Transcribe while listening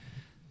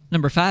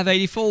Number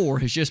 584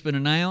 has just been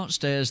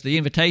announced as the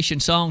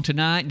invitation song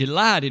tonight.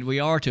 Delighted we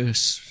are to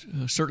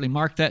certainly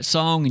mark that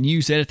song and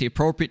use that at the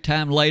appropriate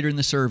time later in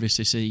the service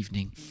this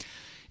evening.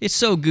 It's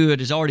so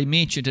good, as already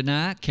mentioned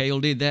tonight. Cale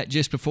did that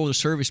just before the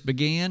service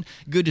began.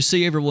 Good to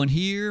see everyone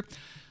here.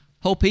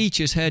 Hope each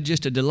has had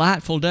just a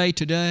delightful day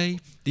today,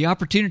 the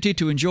opportunity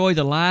to enjoy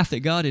the life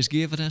that God has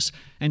given us,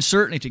 and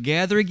certainly to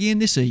gather again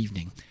this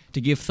evening,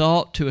 to give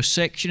thought to a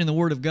section in the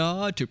Word of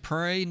God, to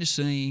pray and to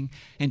sing,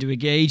 and to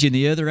engage in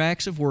the other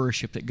acts of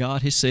worship that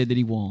God has said that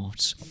He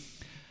wants.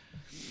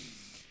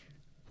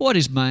 What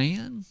is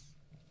man?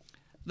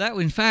 That,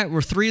 in fact,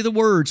 were three of the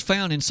words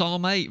found in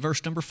Psalm 8,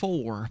 verse number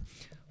 4.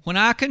 When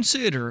I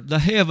consider the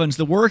heavens,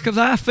 the work of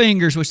thy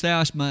fingers which thou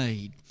hast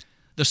made,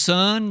 the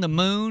sun, the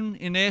moon,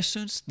 in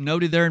essence,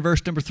 noted there in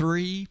verse number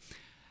 3,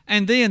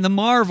 and then the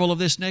marvel of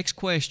this next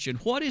question,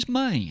 what is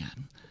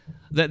man,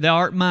 that thou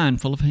art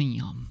mindful of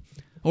him?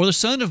 Or the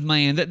Son of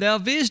Man, that thou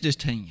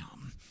visitest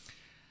him?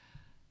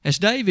 As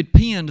David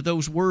penned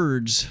those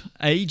words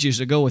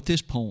ages ago at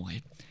this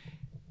point,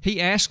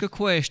 he asked a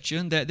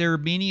question that there are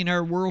many in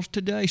our world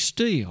today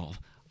still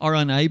are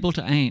unable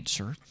to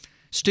answer,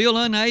 still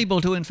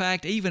unable to, in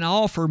fact, even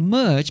offer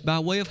much by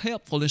way of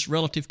helpfulness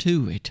relative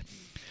to it.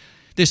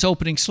 This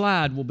opening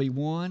slide will be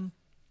one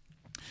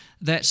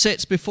that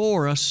sets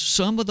before us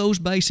some of those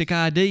basic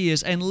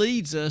ideas and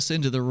leads us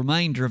into the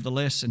remainder of the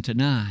lesson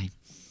tonight.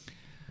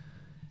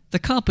 The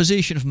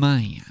composition of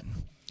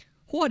man.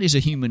 What is a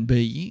human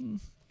being?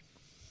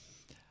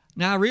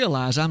 Now I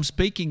realize I'm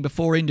speaking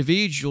before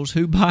individuals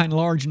who by and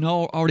large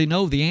already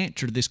know the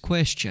answer to this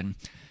question.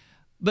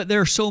 But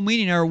there are so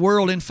many in our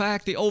world, in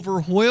fact the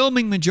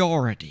overwhelming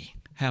majority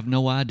have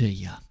no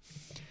idea.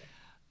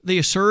 The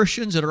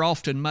assertions that are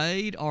often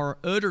made are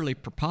utterly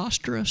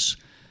preposterous.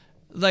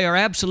 They are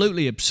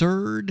absolutely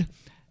absurd,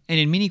 and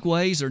in many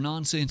ways they're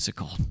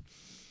nonsensical,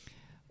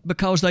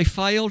 because they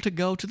fail to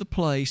go to the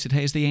place that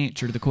has the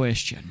answer to the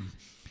question.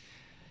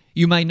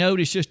 You may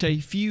notice just a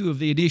few of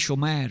the initial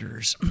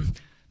matters.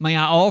 May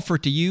I offer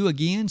to you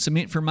again some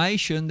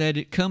information that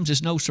it comes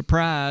as no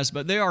surprise,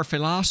 but there are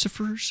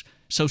philosophers,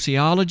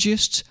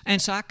 sociologists,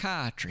 and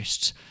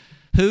psychiatrists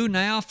who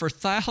now for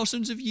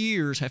thousands of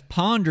years have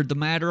pondered the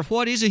matter of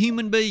what is a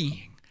human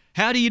being.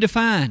 How do you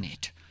define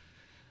it?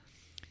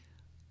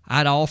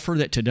 I'd offer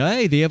that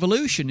today the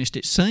evolutionist,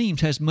 it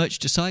seems, has much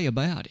to say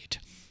about it.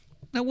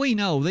 Now, we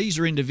know these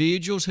are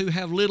individuals who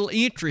have little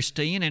interest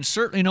in and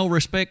certainly no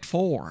respect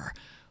for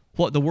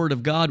what the Word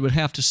of God would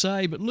have to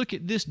say, but look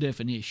at this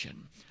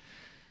definition.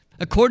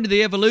 According to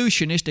the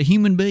evolutionist, a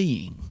human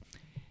being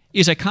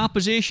is a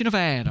composition of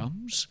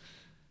atoms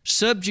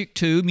subject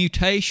to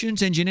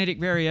mutations and genetic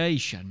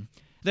variation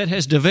that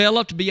has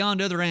developed beyond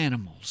other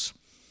animals.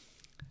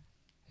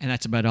 And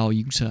that's about all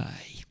you can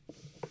say.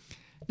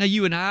 Now,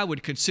 you and I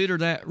would consider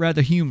that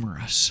rather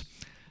humorous.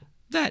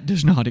 That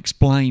does not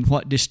explain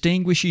what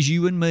distinguishes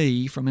you and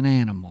me from an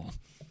animal.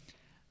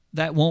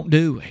 That won't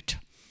do it.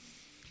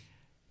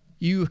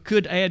 You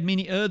could add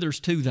many others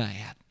to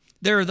that.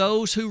 There are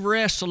those who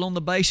wrestle on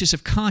the basis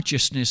of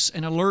consciousness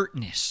and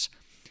alertness.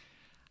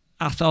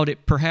 I thought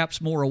it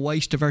perhaps more a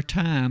waste of our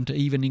time to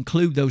even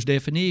include those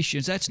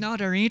definitions. That's not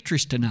our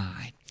interest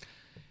tonight.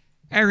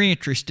 Our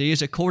interest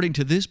is, according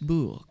to this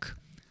book,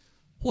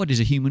 what is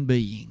a human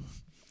being?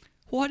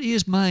 What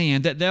is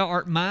man, that thou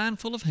art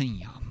mindful of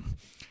him?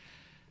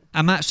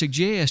 I might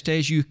suggest,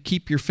 as you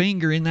keep your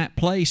finger in that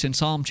place in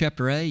Psalm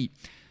chapter 8,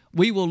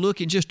 we will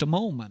look in just a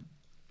moment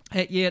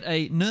at yet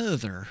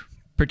another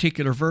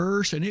particular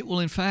verse, and it will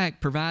in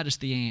fact provide us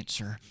the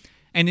answer.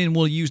 And then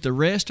we'll use the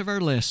rest of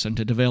our lesson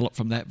to develop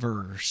from that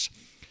verse.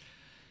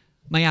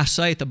 May I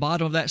say at the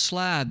bottom of that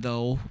slide,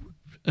 though,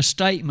 a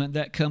statement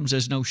that comes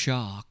as no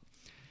shock.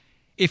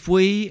 If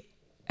we,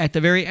 at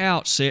the very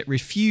outset,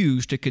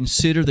 refuse to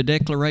consider the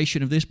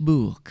declaration of this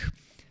book,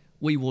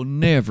 we will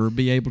never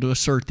be able to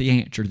assert the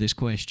answer to this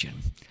question.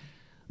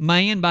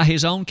 Man, by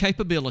his own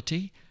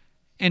capability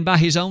and by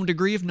his own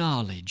degree of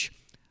knowledge,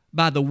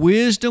 by the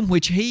wisdom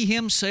which he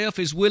himself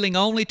is willing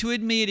only to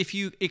admit, if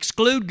you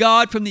exclude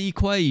God from the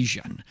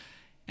equation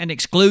and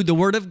exclude the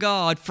Word of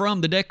God from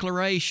the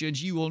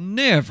declarations, you will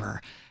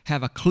never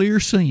have a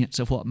clear sense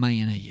of what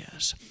man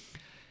is.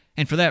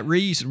 And for that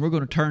reason, we're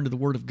going to turn to the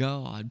Word of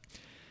God.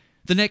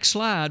 The next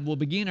slide will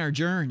begin our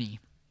journey.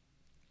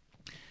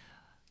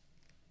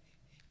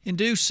 And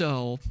do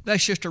so,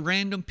 that's just a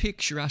random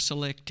picture I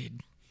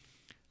selected.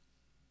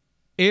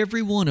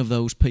 Every one of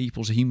those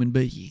people is a human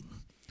being.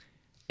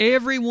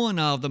 Every one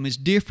of them is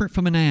different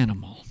from an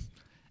animal.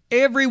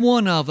 Every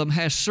one of them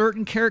has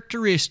certain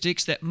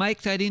characteristics that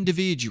make that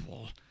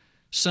individual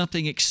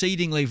something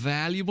exceedingly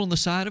valuable in the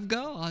sight of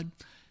God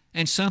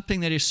and something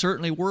that is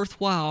certainly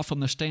worthwhile from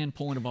the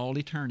standpoint of all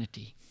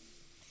eternity.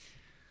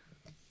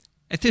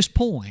 At this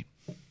point,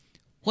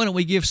 why don't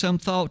we give some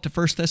thought to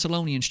 1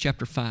 Thessalonians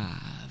chapter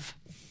 5.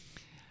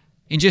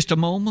 In just a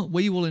moment,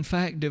 we will in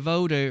fact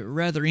devote a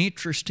rather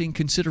interesting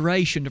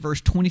consideration to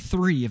verse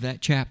 23 of that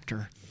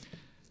chapter.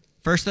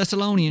 1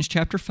 Thessalonians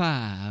chapter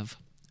 5,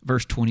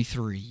 verse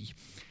 23.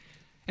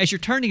 As you're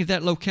turning to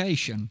that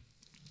location,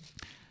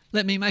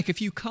 let me make a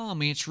few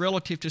comments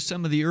relative to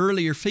some of the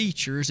earlier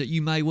features that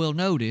you may well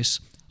notice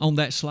on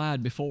that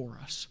slide before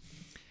us.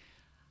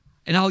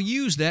 And I'll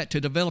use that to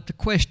develop the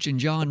question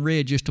John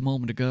read just a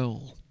moment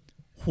ago.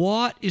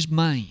 What is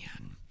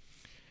man?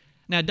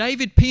 Now,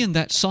 David penned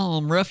that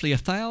psalm roughly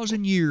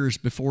 1,000 years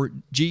before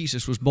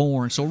Jesus was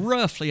born, so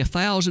roughly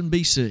 1000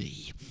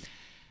 BC.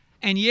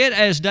 And yet,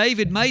 as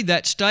David made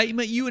that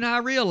statement, you and I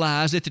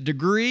realize that the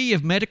degree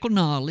of medical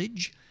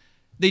knowledge,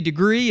 the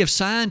degree of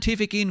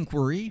scientific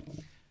inquiry,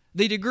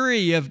 the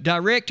degree of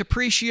direct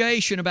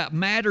appreciation about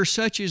matters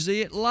such as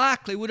it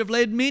likely would have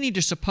led many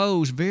to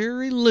suppose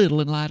very little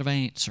in light of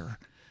answer.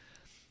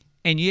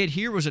 And yet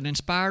here was an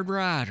inspired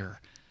writer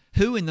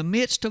who, in the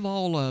midst of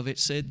all of it,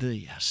 said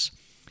this.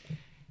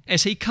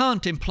 As he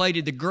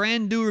contemplated the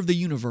grandeur of the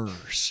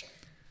universe,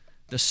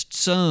 the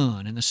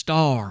sun and the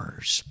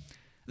stars,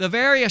 the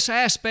various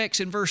aspects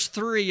in verse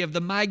 3 of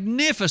the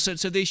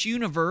magnificence of this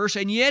universe,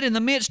 and yet in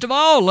the midst of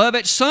all of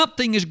it,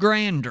 something is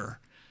grander.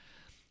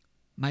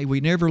 May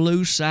we never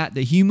lose sight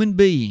the human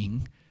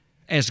being,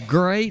 as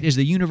great as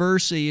the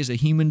universe is, the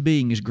human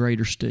being is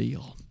greater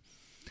still.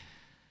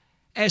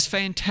 As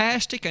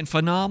fantastic and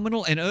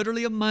phenomenal and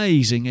utterly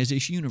amazing as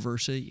this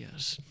universe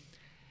is,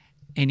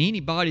 and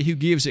anybody who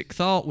gives it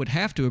thought would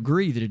have to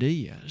agree that it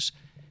is,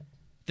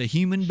 the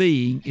human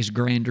being is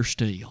grander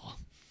still.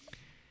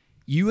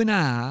 You and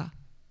I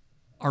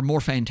are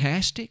more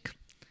fantastic.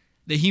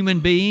 The human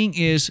being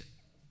is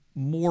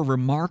more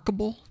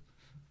remarkable,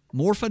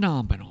 more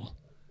phenomenal.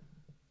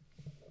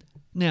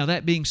 Now,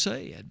 that being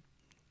said,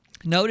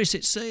 notice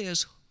it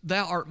says,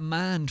 thou art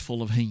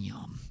mindful of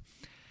him.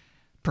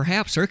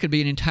 Perhaps there could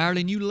be an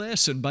entirely new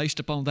lesson based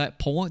upon that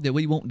point that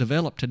we won't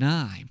develop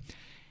tonight.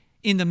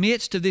 In the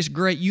midst of this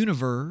great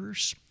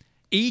universe,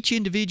 each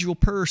individual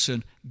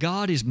person,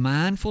 God is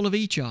mindful of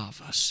each of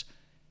us.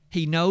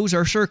 He knows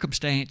our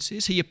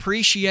circumstances. He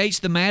appreciates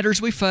the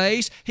matters we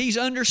face. He's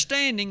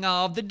understanding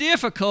of the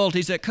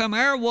difficulties that come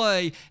our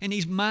way, and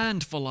He's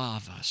mindful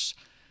of us.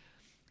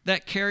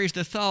 That carries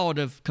the thought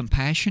of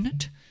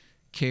compassionate,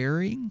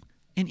 caring,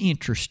 and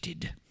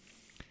interested.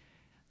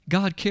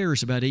 God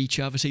cares about each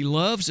of us. He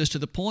loves us to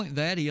the point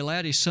that He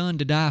allowed His Son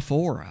to die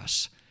for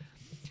us.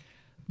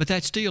 But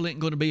that still isn't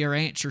going to be our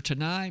answer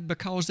tonight,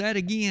 because that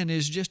again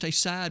is just a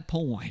side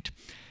point.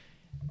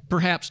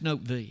 Perhaps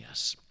note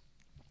this.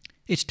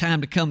 It's time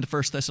to come to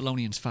 1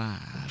 Thessalonians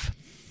 5.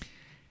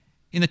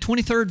 In the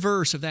 23rd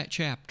verse of that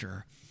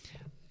chapter,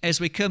 as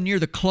we come near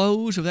the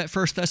close of that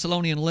 1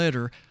 Thessalonian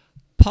letter,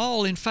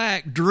 Paul, in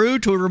fact, drew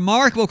to a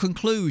remarkable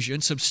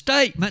conclusion some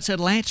statements that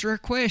will answer a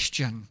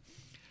question.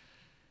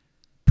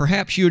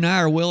 Perhaps you and I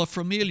are well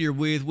familiar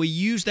with, we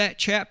use that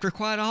chapter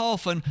quite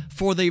often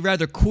for the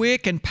rather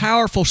quick and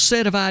powerful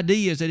set of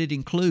ideas that it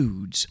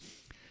includes.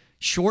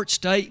 Short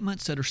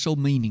statements that are so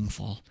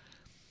meaningful.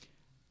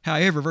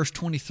 However, verse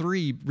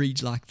 23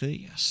 reads like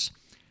this.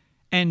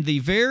 And the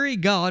very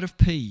God of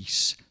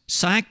peace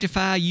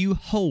sanctify you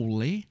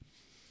wholly,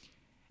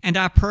 and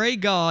I pray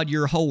God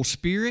your whole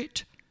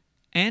spirit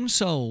and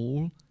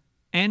soul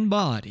and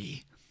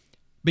body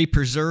be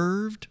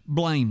preserved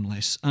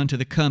blameless unto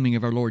the coming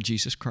of our Lord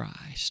Jesus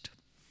Christ.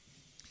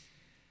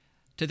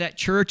 To that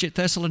church at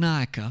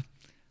Thessalonica,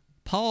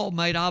 Paul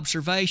made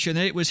observation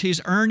that it was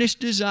his earnest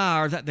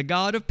desire that the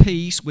God of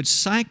peace would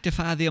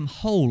sanctify them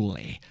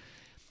wholly.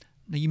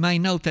 Now you may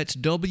note that's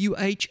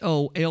W-H-O-L-L-Y.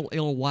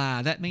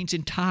 That means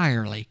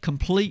entirely,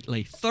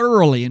 completely,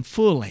 thoroughly, and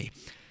fully.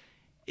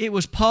 It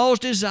was Paul's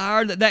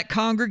desire that that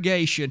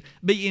congregation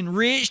be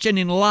enriched and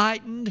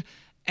enlightened,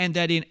 and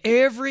that in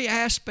every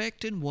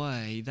aspect and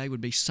way they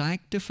would be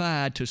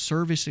sanctified to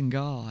service in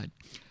God.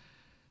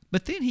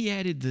 But then he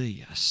added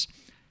this,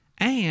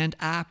 and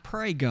I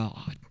pray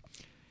God,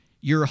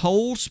 your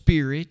whole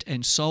spirit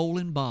and soul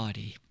and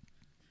body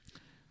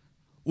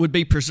would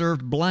be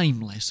preserved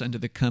blameless unto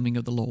the coming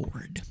of the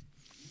Lord.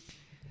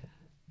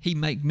 He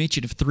made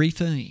mention of three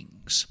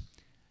things.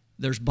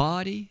 There's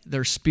body,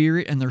 there's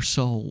spirit, and there's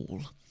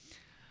soul.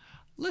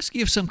 Let's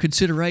give some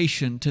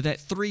consideration to that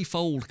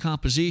threefold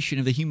composition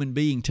of the human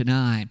being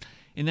tonight.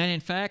 And that, in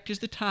fact, is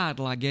the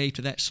title I gave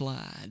to that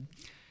slide.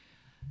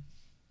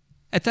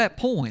 At that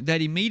point,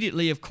 that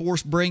immediately, of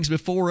course, brings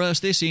before us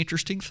this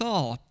interesting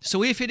thought.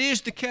 So if it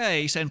is the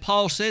case, and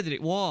Paul said that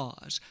it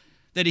was,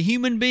 that a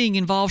human being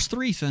involves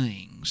three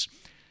things.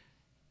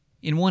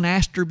 In one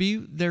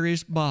attribute, there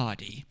is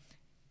body.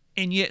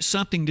 And yet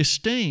something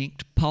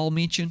distinct, Paul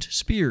mentioned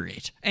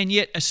spirit. And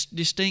yet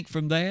distinct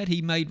from that,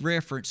 he made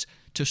reference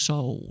to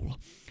soul.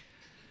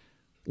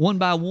 One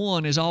by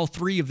one, as all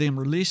three of them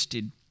are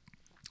listed,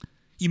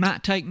 you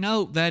might take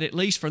note that at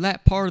least for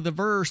that part of the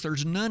verse,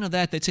 there's none of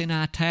that that's in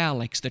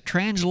italics. The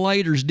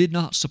translators did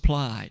not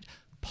supply it.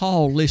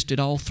 Paul listed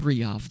all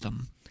three of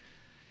them.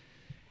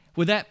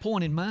 With that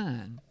point in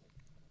mind,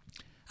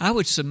 I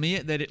would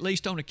submit that at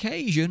least on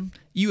occasion,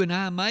 you and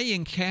I may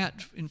in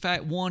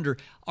fact wonder,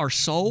 are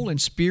soul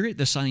and spirit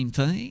the same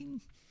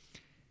thing?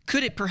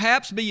 Could it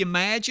perhaps be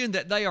imagined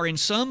that they are in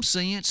some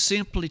sense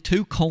simply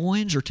two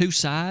coins or two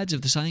sides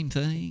of the same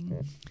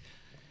thing?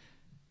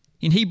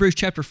 In Hebrews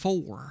chapter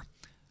 4,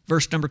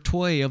 verse number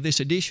 12,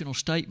 this additional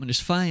statement is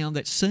found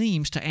that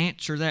seems to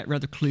answer that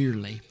rather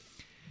clearly.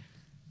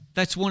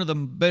 That's one of the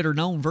better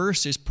known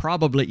verses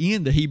probably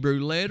in the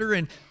Hebrew letter,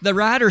 and the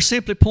writer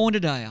simply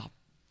pointed out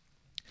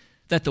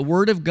that the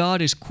Word of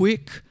God is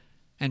quick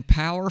and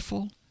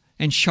powerful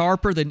and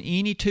sharper than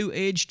any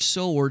two-edged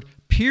sword,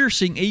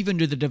 piercing even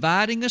to the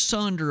dividing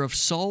asunder of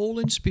soul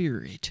and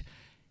spirit,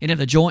 and of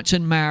the joints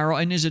and marrow,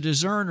 and is a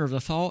discerner of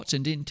the thoughts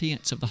and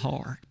intents of the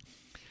heart.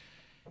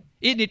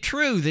 Isn't it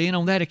true then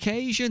on that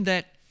occasion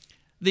that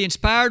the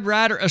inspired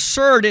writer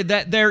asserted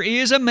that there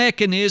is a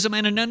mechanism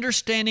and an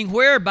understanding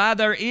whereby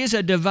there is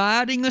a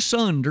dividing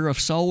asunder of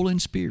soul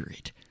and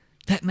spirit?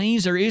 That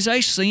means there is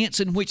a sense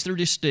in which they're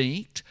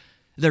distinct.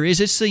 There is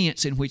a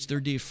sense in which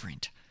they're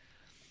different.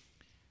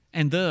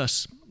 And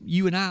thus,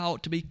 you and I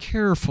ought to be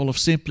careful of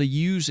simply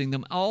using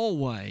them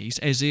always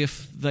as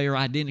if they are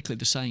identically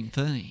the same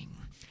thing.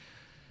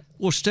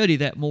 We'll study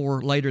that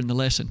more later in the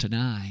lesson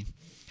tonight.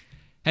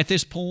 At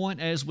this point,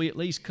 as we at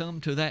least come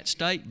to that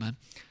statement,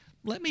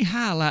 let me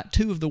highlight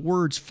two of the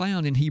words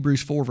found in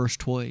Hebrews 4, verse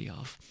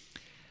 12.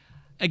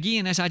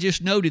 Again, as I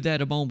just noted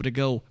that a moment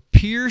ago,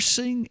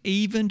 piercing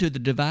even to the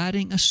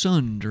dividing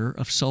asunder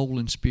of soul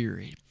and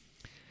spirit.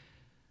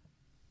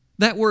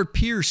 That word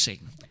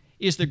piercing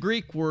is the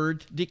Greek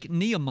word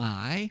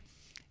dikneomai,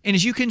 and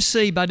as you can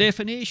see, by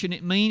definition,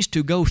 it means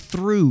to go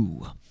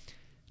through,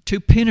 to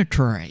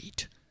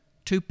penetrate,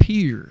 to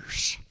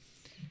pierce.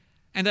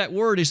 And that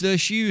word is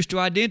thus used to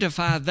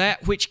identify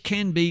that which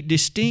can be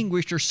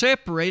distinguished or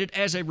separated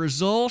as a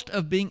result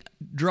of being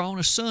drawn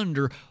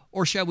asunder,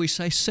 or shall we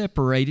say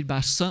separated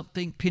by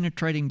something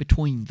penetrating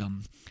between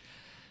them.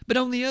 But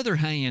on the other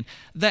hand,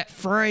 that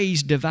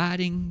phrase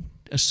dividing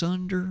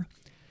asunder,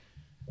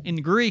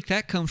 in Greek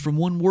that comes from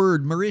one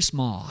word,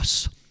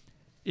 merismos.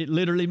 It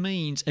literally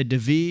means a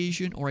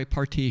division or a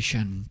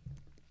partition.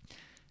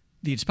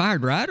 The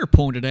inspired writer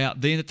pointed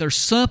out then that there's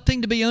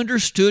something to be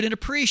understood and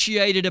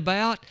appreciated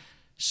about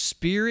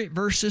spirit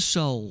versus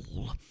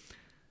soul.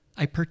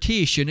 A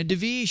partition, a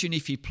division,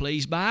 if you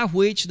please, by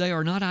which they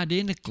are not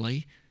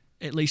identically,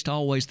 at least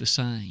always the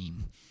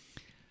same.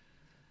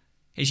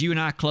 As you and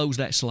I close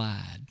that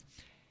slide,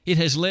 it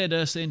has led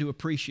us then to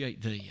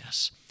appreciate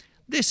this.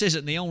 This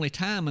isn't the only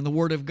time in the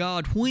Word of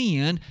God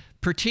when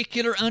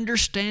particular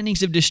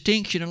understandings of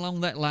distinction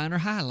along that line are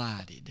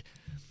highlighted.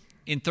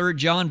 In 3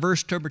 John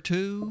verse number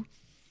 2,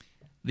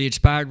 the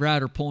inspired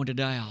writer pointed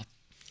out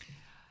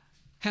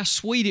how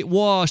sweet it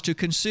was to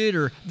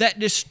consider that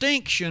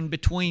distinction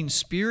between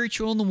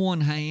spiritual on the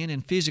one hand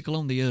and physical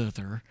on the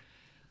other.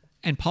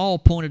 And Paul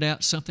pointed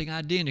out something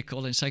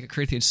identical in 2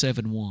 Corinthians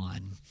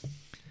 7:1.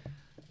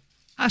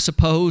 I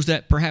suppose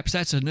that perhaps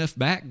that's enough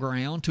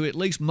background to at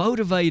least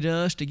motivate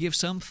us to give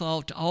some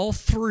thought to all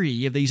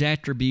three of these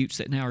attributes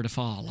that now are to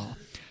follow.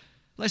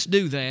 Let's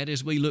do that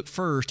as we look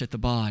first at the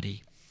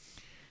body.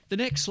 The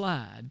next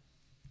slide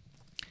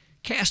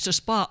casts a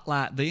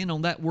spotlight then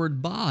on that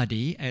word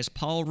body as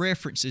Paul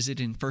references it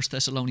in 1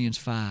 Thessalonians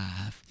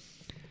 5.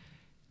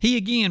 He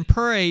again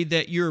prayed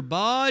that your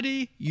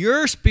body,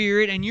 your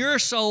spirit, and your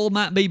soul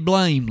might be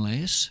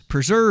blameless,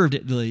 preserved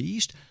at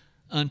least,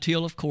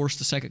 until, of course,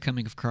 the second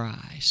coming of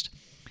Christ.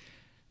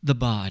 The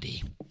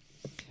body.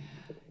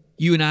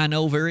 You and I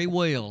know very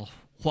well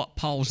what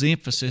Paul's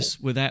emphasis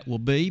with that will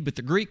be, but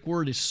the Greek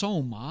word is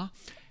soma,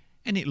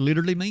 and it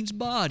literally means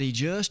body,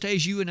 just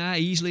as you and I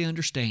easily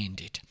understand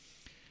it.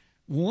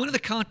 One of the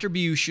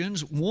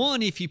contributions,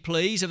 one, if you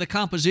please, of the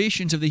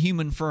compositions of the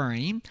human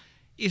frame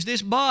is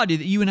this body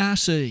that you and I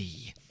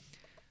see,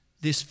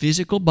 this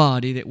physical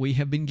body that we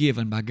have been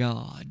given by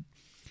God.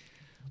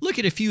 Look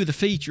at a few of the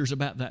features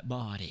about that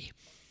body.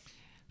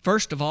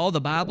 First of all,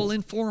 the Bible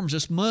informs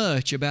us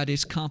much about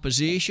its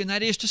composition.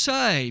 That is to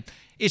say,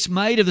 it's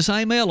made of the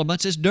same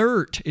elements as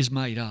dirt is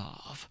made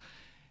of.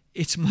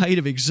 It's made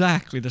of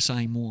exactly the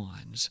same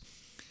ones.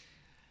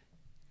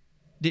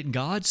 Didn't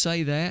God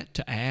say that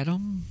to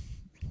Adam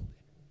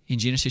in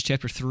Genesis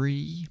chapter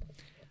 3?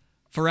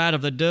 For out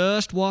of the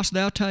dust wast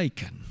thou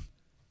taken,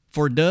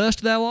 for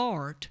dust thou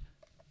art,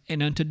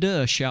 and unto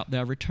dust shalt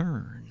thou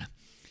return.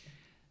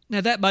 Now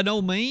that by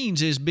no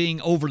means is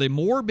being overly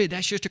morbid.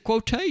 That's just a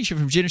quotation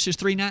from Genesis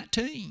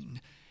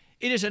 3:19.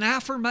 It is an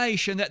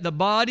affirmation that the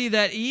body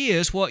that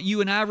is what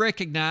you and I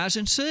recognize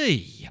and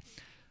see.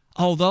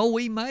 Although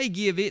we may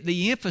give it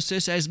the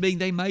emphasis as being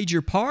the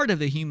major part of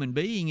the human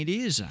being, it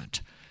isn't.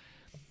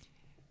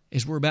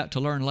 As we're about to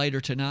learn later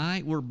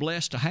tonight, we're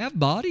blessed to have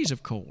bodies,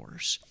 of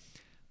course,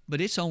 but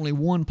it's only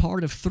one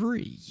part of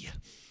three.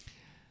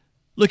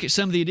 Look at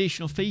some of the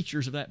additional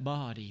features of that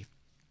body.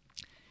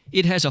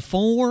 It has a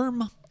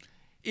form.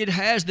 It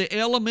has the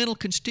elemental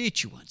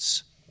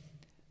constituents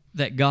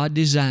that God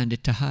designed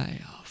it to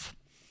have.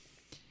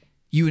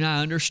 You and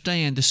I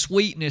understand the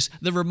sweetness,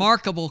 the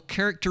remarkable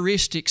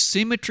characteristic,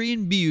 symmetry,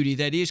 and beauty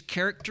that is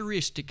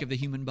characteristic of the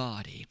human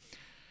body.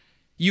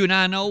 You and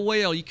I know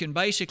well you can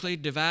basically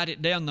divide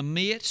it down the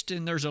midst,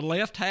 and there's a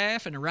left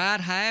half and a right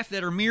half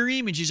that are mirror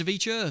images of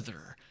each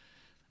other,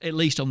 at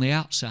least on the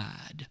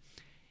outside.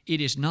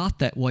 It is not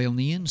that way on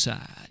the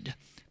inside.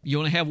 You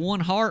only have one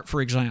heart,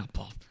 for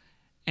example,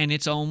 and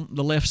it's on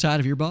the left side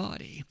of your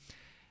body.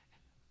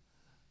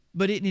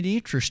 But isn't it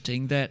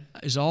interesting that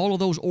as all of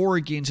those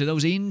organs and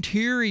those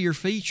interior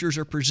features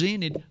are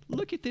presented,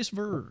 look at this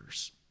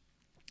verse.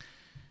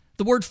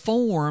 The word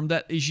form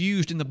that is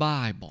used in the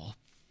Bible,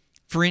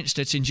 for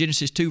instance, in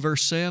Genesis 2,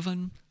 verse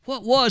 7,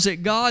 what was it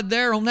God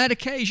there on that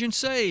occasion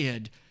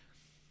said?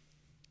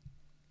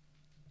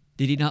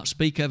 Did He not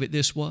speak of it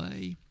this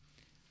way?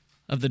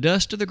 Of the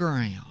dust of the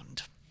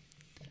ground,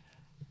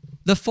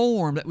 the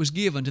form that was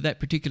given to that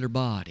particular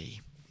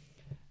body.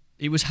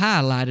 It was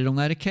highlighted on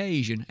that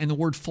occasion, and the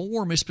word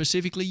form is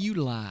specifically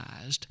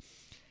utilized.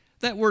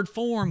 That word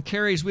form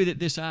carries with it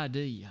this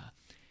idea.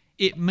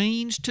 It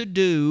means to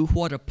do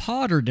what a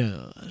potter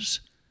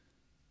does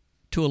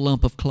to a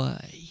lump of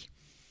clay.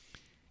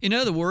 In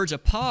other words, a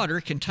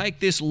potter can take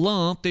this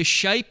lump, this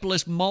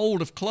shapeless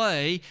mold of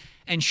clay,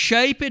 and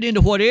shape it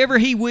into whatever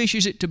he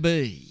wishes it to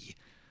be.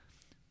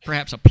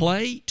 Perhaps a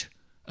plate,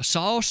 a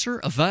saucer,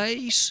 a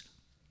vase,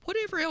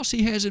 whatever else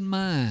he has in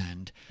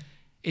mind.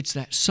 It's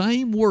that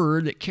same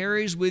word that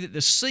carries with it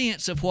the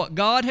sense of what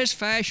God has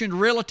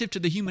fashioned relative to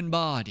the human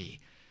body.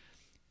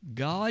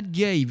 God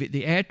gave it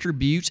the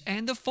attributes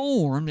and the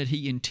form that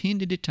He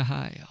intended it to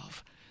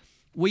have.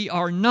 We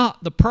are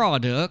not the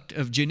product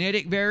of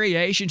genetic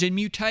variations and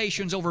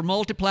mutations over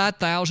multiplied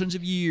thousands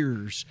of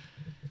years.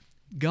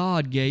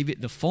 God gave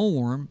it the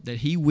form that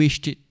He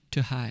wished it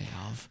to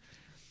have.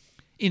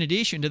 In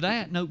addition to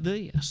that, note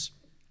this.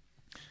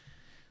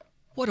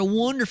 What a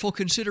wonderful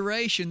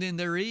consideration then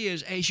there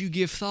is as you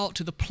give thought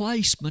to the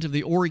placement of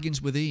the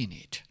organs within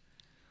it.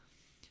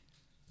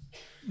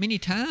 Many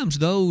times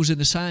those in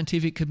the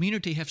scientific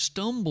community have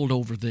stumbled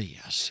over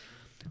this.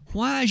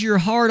 Why is your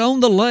heart on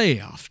the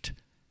left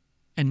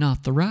and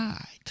not the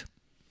right?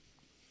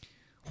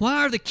 Why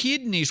are the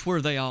kidneys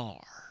where they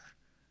are?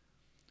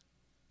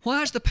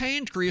 Why is the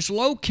pancreas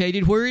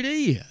located where it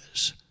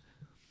is?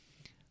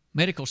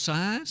 Medical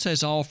science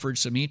has offered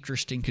some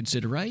interesting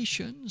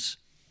considerations.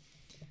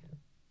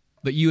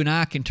 But you and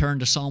I can turn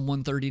to Psalm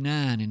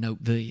 139 and note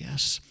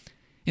this.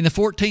 In the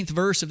 14th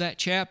verse of that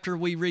chapter,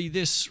 we read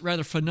this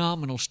rather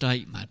phenomenal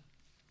statement.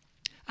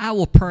 I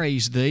will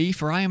praise Thee,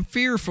 for I am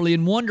fearfully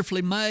and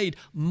wonderfully made.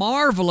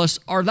 Marvelous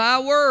are Thy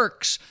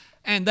works,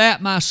 and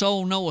that my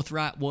soul knoweth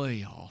right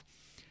well.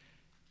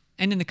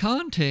 And in the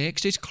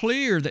context, it's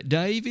clear that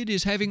David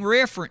is having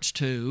reference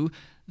to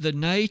the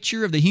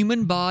nature of the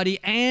human body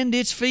and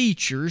its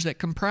features that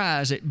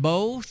comprise it,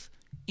 both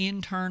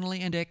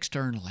internally and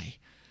externally.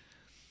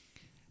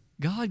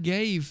 God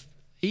gave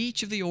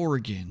each of the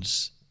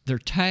organs their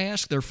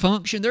task, their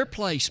function, their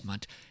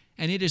placement,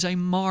 and it is a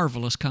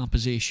marvelous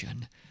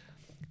composition.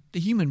 The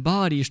human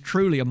body is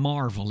truly a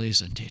marvel,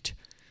 isn't it?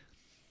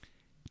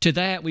 To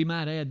that, we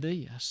might add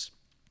this.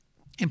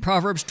 In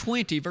Proverbs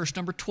 20, verse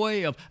number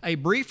 12, a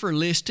briefer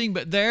listing,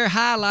 but there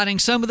highlighting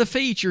some of the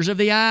features of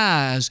the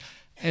eyes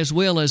as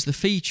well as the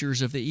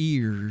features of the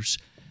ears,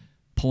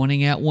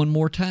 pointing out one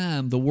more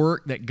time the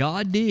work that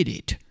God did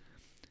it.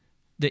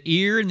 The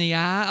ear and the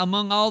eye,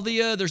 among all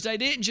the others, they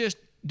didn't just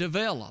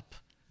develop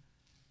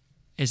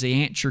as the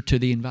answer to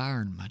the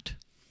environment.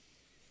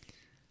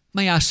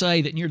 May I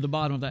say that near the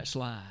bottom of that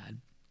slide,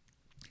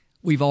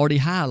 we've already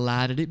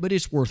highlighted it, but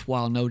it's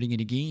worthwhile noting it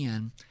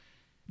again.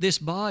 This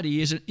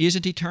body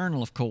isn't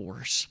eternal, of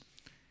course.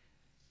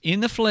 In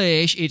the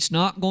flesh, it's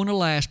not going to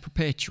last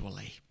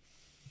perpetually.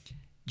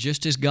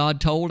 Just as God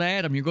told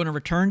Adam, you're going to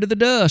return to the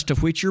dust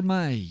of which you're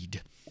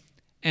made.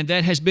 And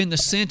that has been the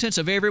sentence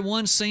of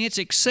everyone since,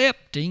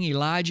 excepting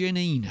Elijah and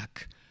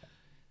Enoch.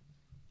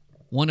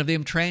 One of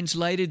them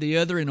translated, the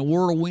other in a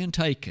whirlwind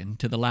taken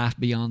to the life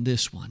beyond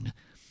this one.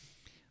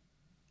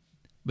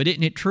 But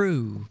isn't it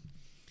true?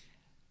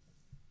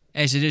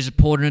 As it is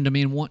appointed unto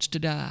men once to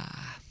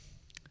die,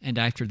 and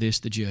after this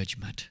the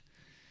judgment.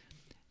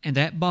 And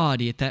that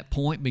body at that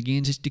point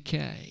begins its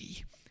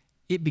decay.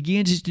 It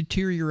begins its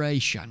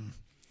deterioration.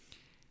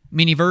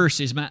 Many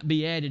verses might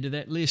be added to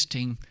that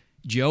listing.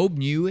 Job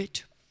knew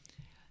it.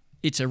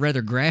 It's a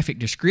rather graphic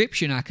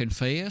description, I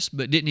confess,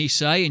 but didn't he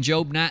say in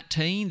Job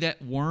 19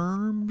 that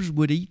worms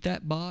would eat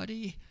that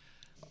body?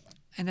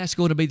 And that's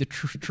going to be the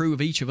true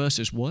of each of us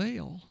as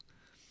well.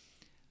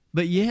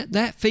 But yet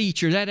that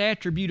feature, that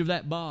attribute of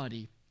that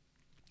body,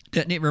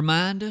 doesn't it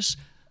remind us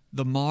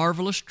the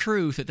marvelous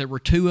truth that there were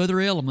two other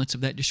elements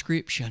of that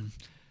description?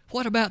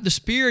 What about the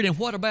spirit and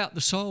what about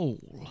the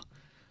soul?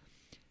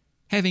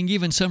 Having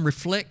given some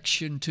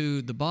reflection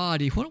to the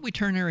body, why don't we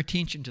turn our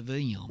attention to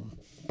them?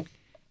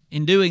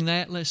 In doing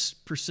that, let's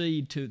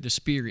proceed to the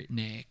spirit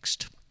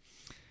next.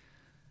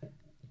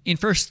 In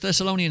 1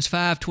 Thessalonians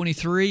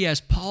 5:23,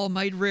 as Paul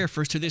made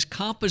reference to this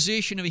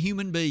composition of a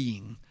human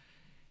being,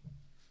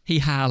 he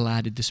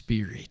highlighted the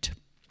spirit.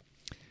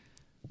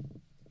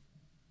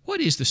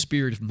 What is the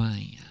spirit of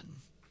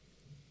man?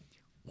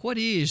 What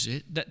is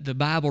it that the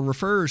Bible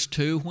refers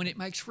to when it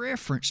makes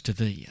reference to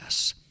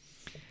this?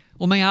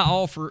 Well, may I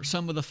offer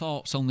some of the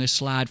thoughts on this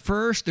slide.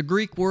 First, the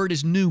Greek word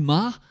is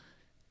pneuma,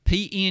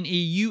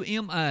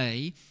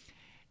 P-N-E-U-M-A,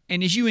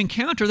 And as you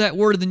encounter that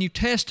word in the New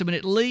Testament,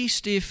 at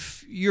least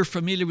if you're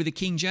familiar with the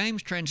King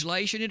James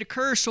translation, it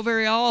occurs so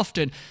very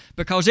often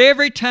because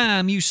every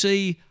time you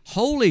see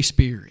Holy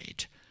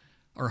Spirit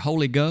or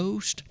Holy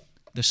Ghost,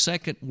 the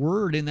second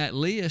word in that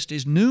list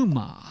is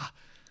pneuma.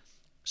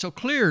 So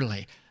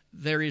clearly,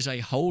 there is a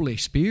Holy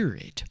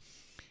Spirit.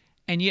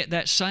 And yet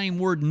that same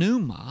word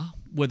pneuma,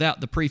 without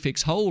the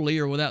prefix holy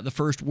or without the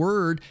first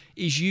word,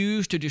 is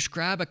used to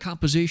describe a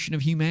composition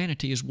of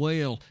humanity as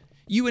well.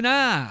 You and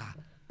I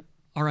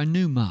are a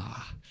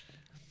pneuma.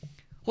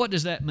 What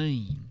does that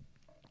mean?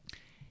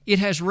 It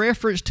has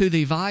reference to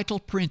the vital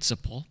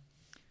principle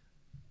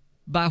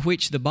by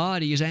which the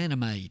body is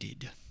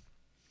animated.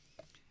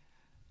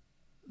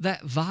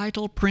 That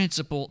vital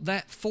principle,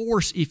 that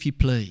force, if you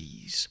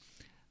please,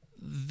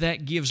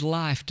 that gives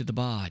life to the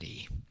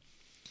body.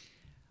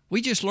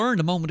 We just learned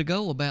a moment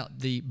ago about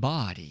the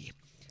body.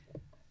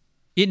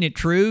 Isn't it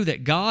true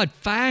that God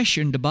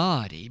fashioned a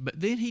body, but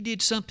then He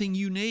did something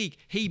unique?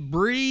 He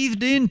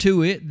breathed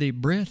into it the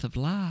breath of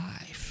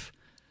life,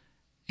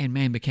 and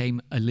man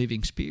became a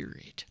living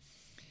spirit.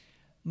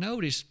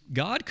 Notice,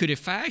 God could have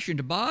fashioned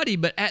a body,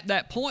 but at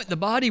that point the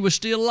body was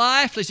still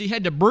lifeless. He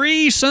had to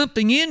breathe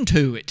something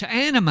into it to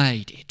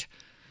animate it.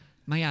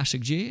 May I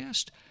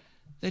suggest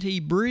that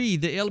He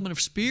breathed the element of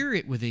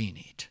spirit within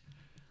it.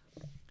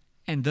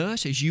 And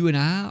thus, as you and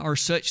I are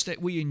such that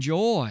we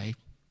enjoy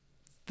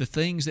the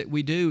things that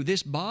we do,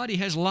 this body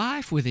has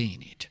life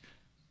within it,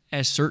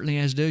 as certainly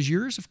as does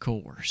yours, of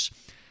course.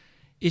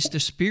 It's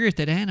the Spirit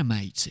that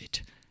animates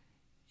it.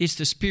 It's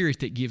the Spirit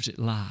that gives it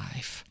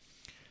life.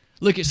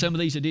 Look at some of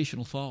these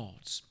additional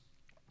thoughts.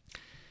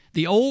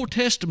 The Old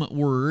Testament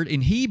word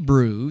in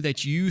Hebrew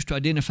that's used to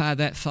identify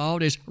that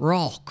thought is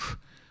ruach,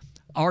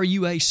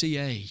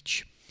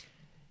 R-U-A-C-H.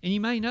 And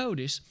you may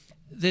notice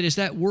that as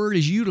that word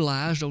is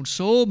utilized on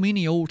so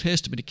many Old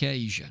Testament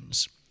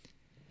occasions,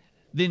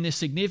 then the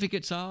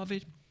significance of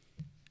it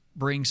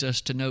brings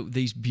us to note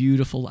these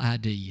beautiful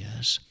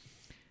ideas.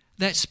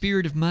 That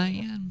spirit of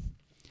man,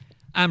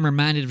 I'm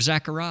reminded of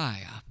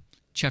Zechariah,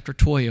 chapter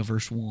 12,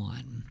 verse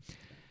 1.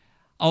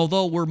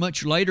 Although we're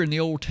much later in the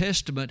Old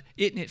Testament,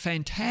 isn't it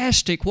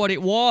fantastic what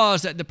it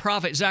was that the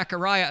prophet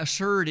Zechariah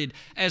asserted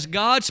as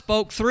God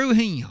spoke through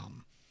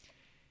him?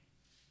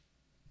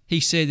 He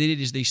said that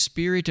it is the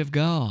Spirit of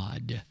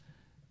God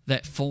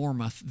that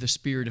formeth the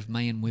spirit of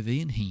man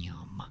within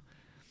him.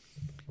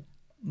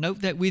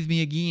 Note that with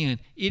me again.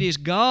 It is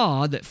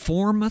God that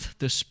formeth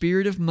the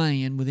spirit of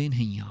man within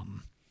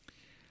him.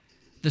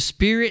 The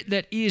Spirit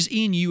that is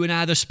in you and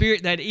I, the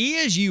Spirit that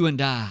is you and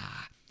I,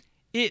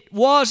 it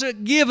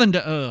wasn't given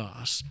to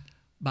us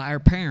by our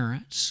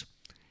parents.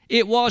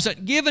 It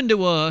wasn't given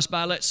to us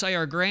by, let's say,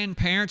 our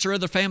grandparents or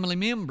other family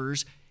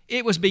members.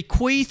 It was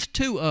bequeathed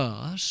to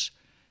us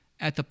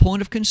at the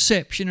point of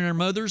conception in our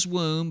mother's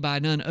womb by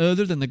none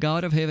other than the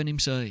God of heaven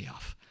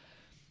Himself.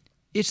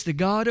 It's the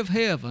God of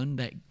heaven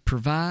that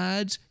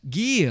provides,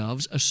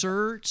 gives,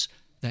 asserts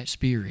that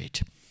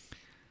Spirit.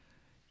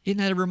 Isn't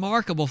that a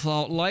remarkable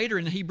thought? Later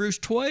in Hebrews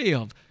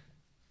 12,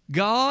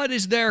 God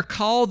is there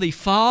called the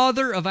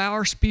Father of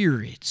our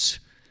spirits.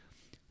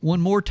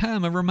 One more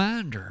time, a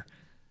reminder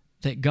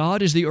that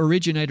God is the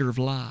originator of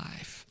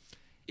life.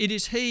 It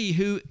is He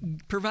who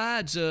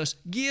provides us,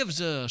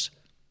 gives us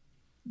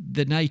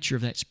the nature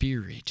of that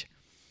Spirit.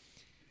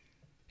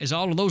 As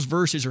all of those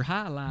verses are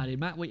highlighted,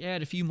 might we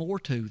add a few more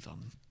to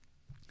them?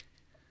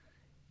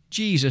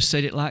 Jesus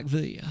said it like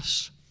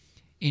this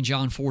in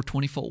John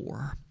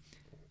 4:24.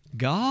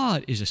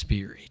 God is a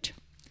Spirit,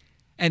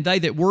 and they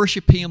that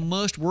worship Him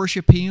must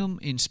worship Him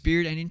in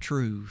spirit and in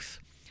truth.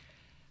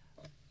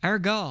 Our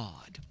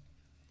God,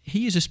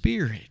 He is a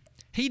Spirit.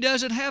 He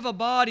doesn't have a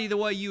body the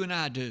way you and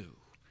I do.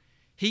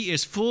 He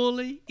is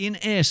fully, in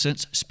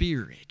essence,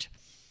 Spirit.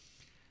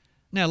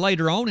 Now,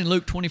 later on in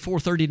Luke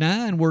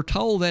 24:39, we're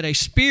told that a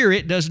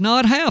spirit does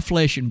not have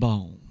flesh and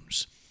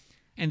bones.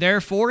 And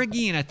therefore,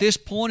 again, at this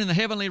point in the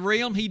heavenly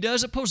realm, He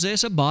doesn't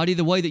possess a body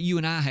the way that you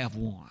and I have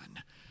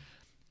one.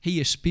 He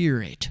is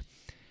Spirit.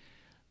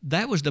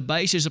 That was the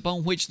basis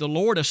upon which the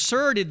Lord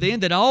asserted then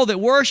that all that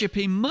worship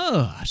Him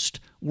must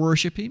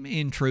worship Him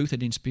in truth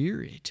and in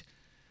spirit.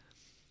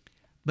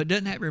 But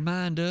doesn't that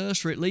remind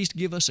us, or at least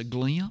give us a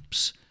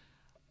glimpse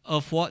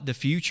of what the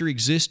future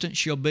existence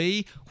shall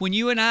be when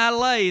you and I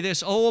lay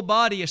this old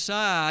body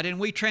aside and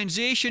we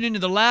transition into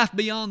the life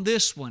beyond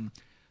this one?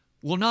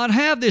 We'll not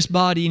have this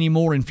body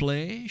anymore in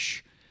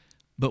flesh,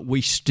 but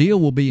we still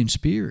will be in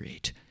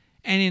spirit.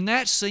 And in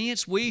that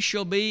sense, we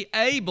shall be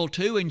able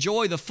to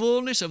enjoy the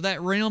fullness of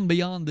that realm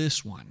beyond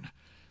this one.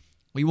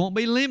 We won't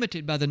be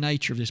limited by the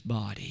nature of this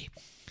body.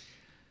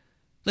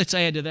 Let's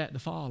add to that the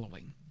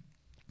following.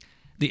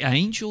 The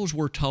angels,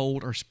 we're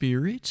told, are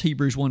spirits,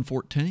 Hebrews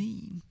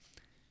 1:14.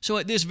 So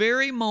at this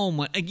very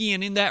moment,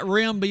 again, in that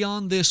realm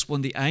beyond this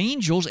one, the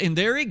angels, in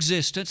their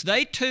existence,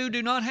 they too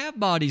do not have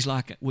bodies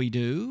like we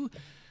do.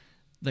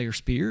 They are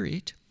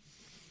spirit.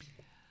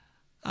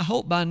 I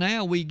hope by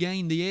now we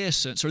gain the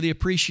essence or the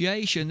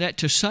appreciation that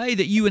to say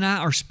that you and I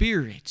are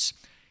spirits,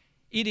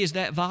 it is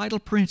that vital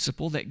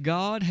principle that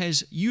God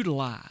has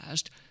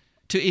utilized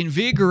to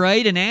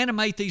invigorate and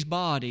animate these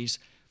bodies.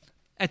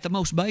 At the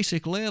most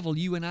basic level,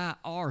 you and I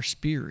are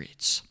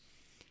spirits.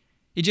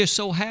 It just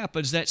so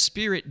happens that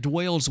spirit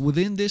dwells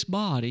within this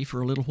body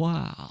for a little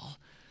while,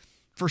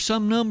 for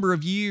some number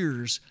of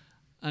years,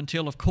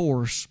 until, of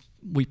course,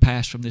 we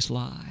pass from this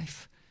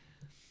life.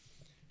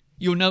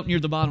 You'll note near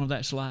the bottom of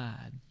that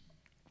slide,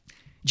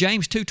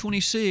 James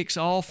 2:26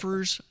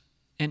 offers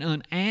an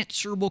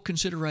unanswerable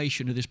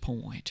consideration to this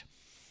point.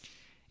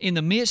 In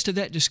the midst of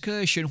that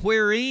discussion,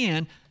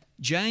 wherein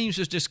James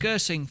was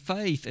discussing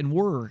faith and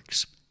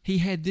works, he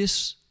had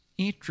this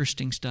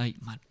interesting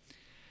statement.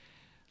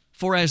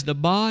 For as the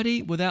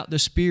body without the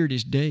spirit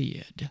is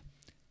dead,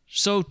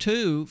 so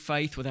too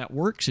faith without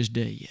works is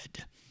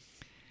dead.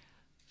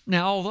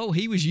 Now, although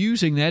he was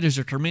using that as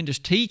a tremendous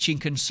teaching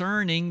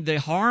concerning the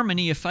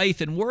harmony of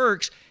faith and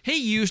works, he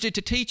used it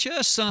to teach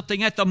us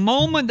something. At the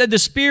moment that the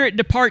spirit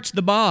departs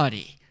the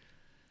body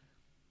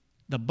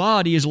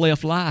is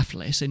left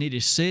lifeless, and it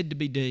is said to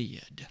be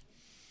dead.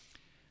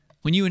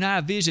 When you and I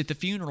visit the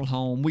funeral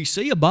home, we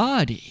see a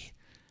body.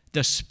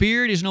 The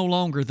spirit is no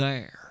longer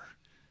there.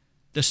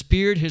 The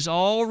spirit has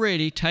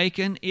already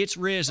taken its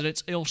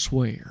residence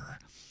elsewhere.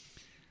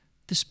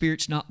 The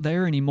spirit's not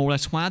there anymore.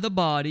 That's why the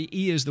body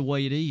is the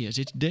way it is.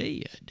 It's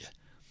dead.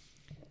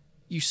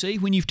 You see,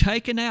 when you've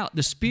taken out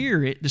the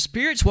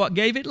spirit's what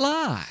gave it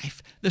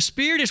life. The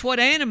spirit is what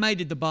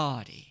animated the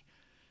body.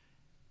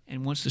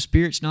 And once the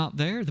spirit's not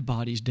there, the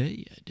body's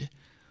dead.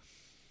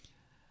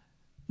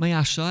 May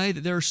I say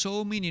that there are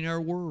so many in our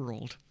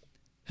world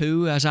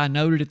who, as I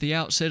noted at the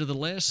outset of the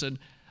lesson,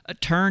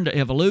 turn to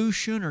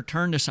evolution or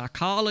turn to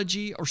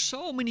psychology or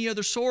so many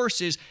other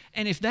sources,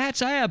 and if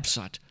that's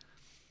absent,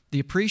 the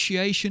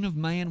appreciation of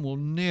man will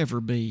never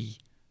be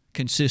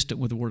consistent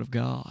with the Word of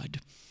God.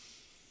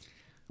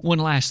 One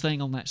last thing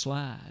on that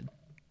slide.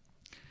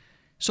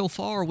 So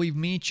far, we've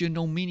mentioned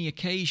on many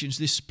occasions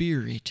this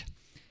spirit.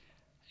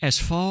 As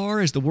far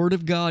as the Word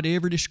of God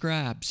ever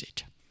describes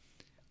it,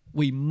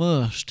 we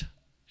must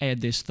add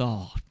this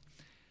thought.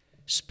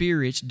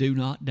 Spirits do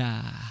not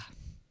die.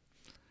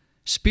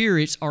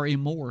 Spirits are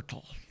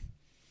immortal.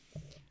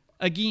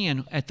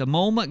 Again, at the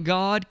moment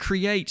God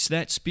creates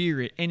that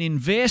spirit and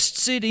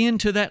invests it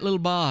into that little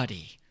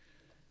body,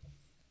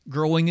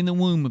 growing in the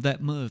womb of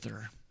that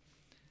mother,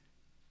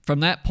 from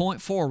that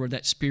point forward,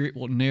 that spirit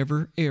will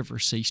never, ever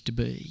cease to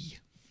be.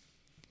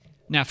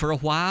 Now, for a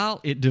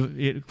while, it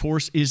of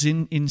course, is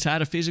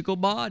inside a physical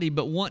body,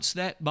 but once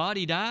that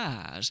body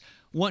dies,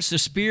 once the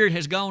spirit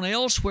has gone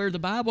elsewhere, the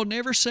Bible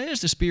never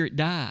says the spirit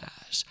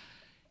dies.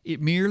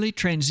 It merely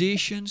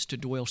transitions to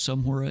dwell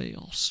somewhere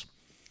else.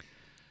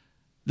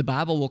 The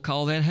Bible will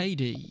call that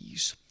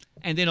Hades.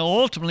 And then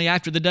ultimately,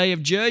 after the day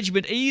of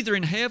judgment, either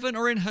in heaven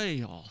or in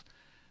hell.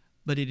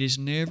 But it is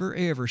never,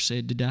 ever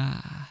said to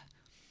die.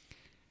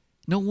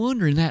 No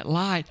wonder in that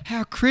light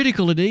how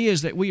critical it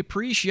is that we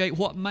appreciate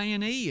what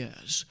man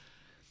is.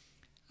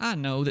 I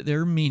know that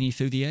there are many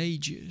through the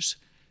ages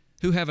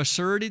who have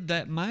asserted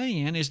that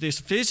man is this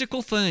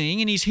physical thing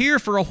and he's here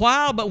for a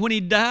while, but when he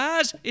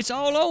dies, it's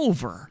all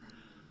over.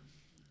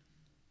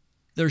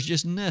 There's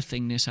just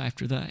nothingness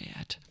after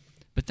that.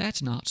 But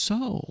that's not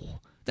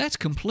so. That's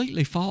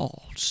completely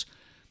false.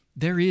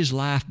 There is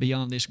life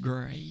beyond this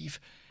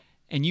grave.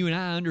 And you and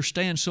I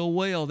understand so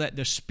well that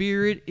the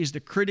Spirit is the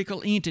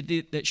critical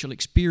entity that shall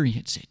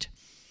experience it.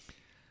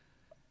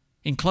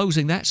 In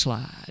closing that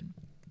slide,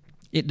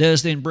 it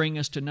does then bring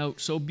us to note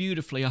so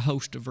beautifully a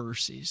host of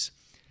verses.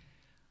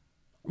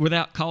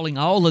 Without calling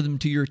all of them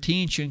to your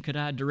attention, could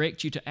I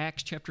direct you to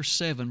Acts chapter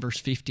 7, verse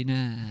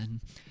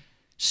 59.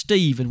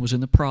 Stephen was in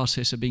the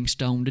process of being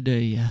stoned to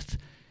death.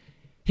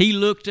 He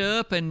looked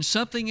up, and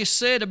something is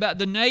said about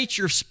the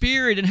nature of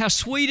spirit and how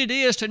sweet it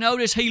is to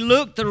notice he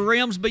looked the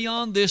realms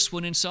beyond this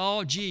one and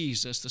saw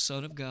Jesus, the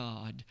Son of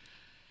God.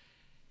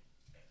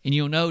 And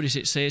you'll notice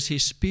it says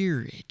his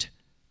spirit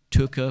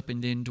took up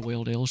and then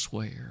dwelled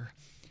elsewhere.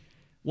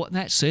 Wasn't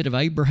that said of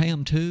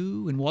Abraham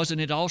too? And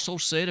wasn't it also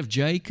said of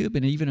Jacob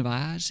and even of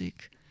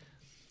Isaac?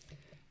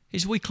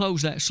 As we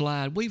close that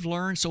slide, we've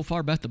learned so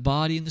far about the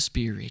body and the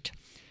spirit.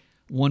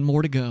 One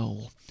more to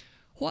go.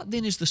 What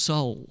then is the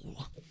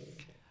soul?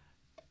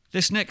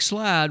 This next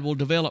slide will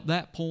develop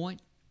that point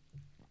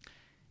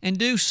and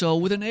do so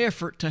with an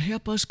effort to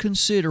help us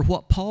consider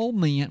what Paul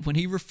meant when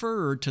he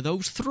referred to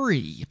those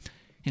three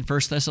in 1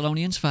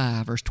 Thessalonians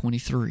 5, verse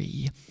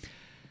 23.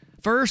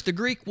 First, the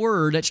Greek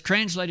word that's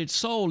translated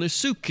soul is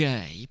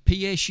psuche,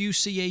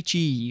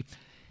 P-S-U-C-H-E,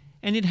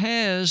 and it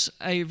has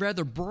a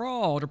rather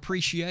broad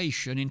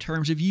appreciation in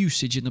terms of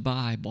usage in the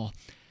Bible,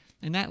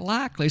 and that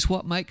likely is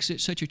what makes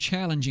it such a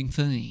challenging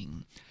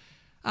thing.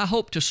 I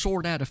hope to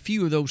sort out a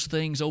few of those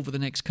things over the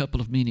next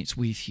couple of minutes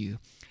with you.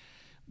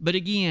 But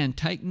again,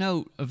 take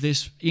note of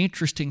this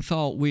interesting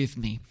thought with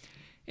me.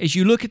 As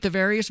you look at the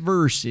various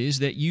verses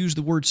that use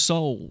the word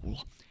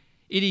soul,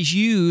 it is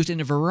used in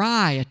a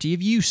variety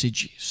of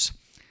usages.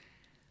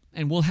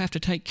 And we'll have to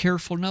take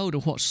careful note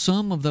of what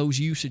some of those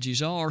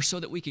usages are so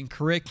that we can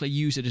correctly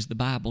use it as the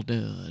Bible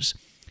does.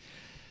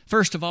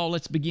 First of all,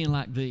 let's begin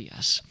like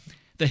this.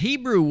 The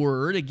Hebrew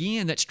word,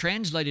 again, that's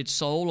translated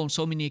soul on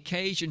so many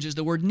occasions is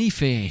the word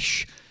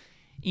nephesh,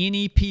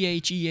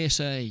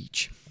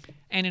 N-E-P-H-E-S-H.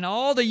 And in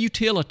all the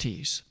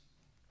utilities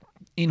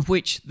in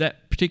which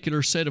that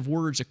particular set of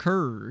words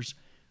occurs,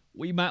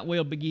 we might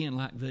well begin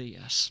like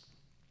this.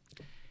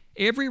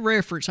 Every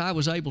reference I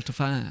was able to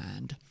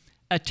find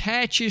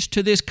attaches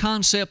to this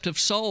concept of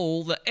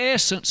soul the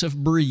essence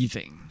of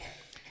breathing.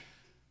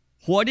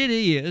 What it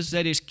is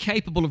that is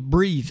capable of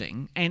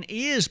breathing and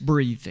is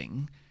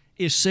breathing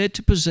is said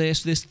to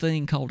possess this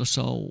thing called a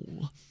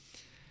soul.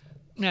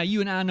 Now,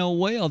 you and I know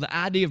well the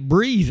idea of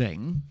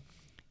breathing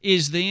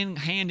is then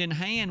hand in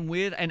hand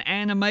with an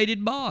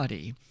animated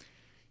body.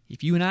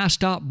 If you and I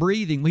stop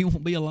breathing, we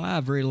won't be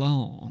alive very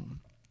long.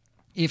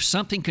 If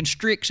something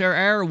constricts our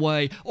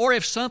airway, or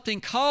if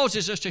something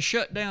causes us to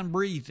shut down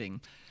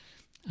breathing,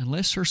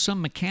 unless there's some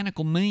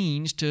mechanical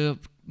means to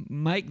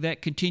make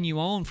that continue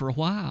on for a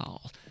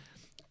while,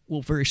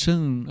 we'll very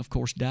soon, of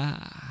course,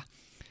 die.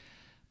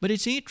 But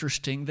it's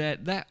interesting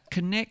that that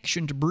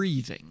connection to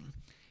breathing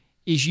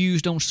is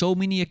used on so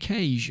many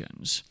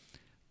occasions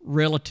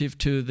relative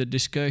to the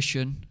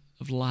discussion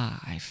of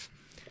life.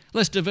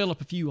 Let's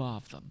develop a few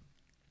of them.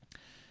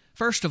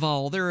 First of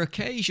all, there are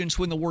occasions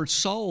when the word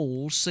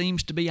soul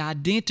seems to be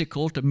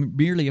identical to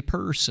merely a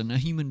person, a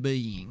human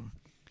being.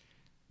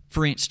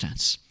 For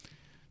instance,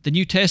 the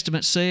New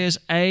Testament says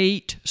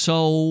 8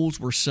 souls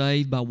were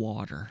saved by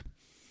water.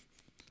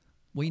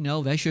 We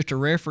know that's just a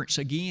reference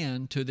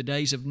again to the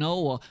days of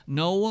Noah.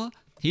 Noah,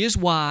 his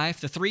wife,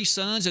 the 3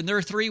 sons, and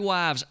their 3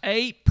 wives.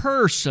 8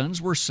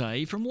 persons were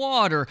saved from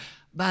water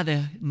by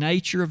the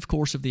nature, of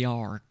course, of the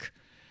ark.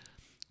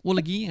 Well,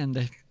 again,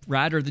 the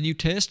writer of the New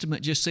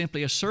Testament just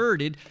simply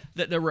asserted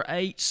that there were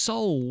 8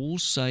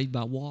 souls saved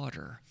by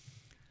water.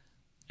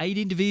 8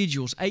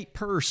 individuals, 8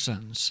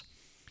 persons.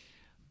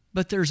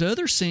 But there's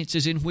other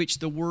senses in which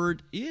the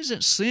word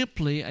isn't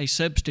simply a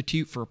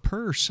substitute for a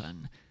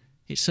person.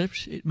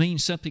 It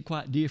means something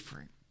quite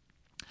different.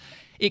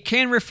 It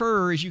can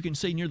refer, as you can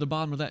see near the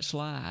bottom of that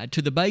slide,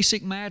 to the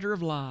basic matter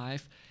of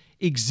life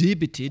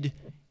exhibited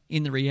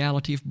in the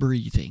reality of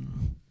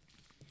breathing.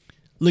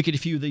 Look at a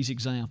few of these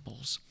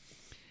examples.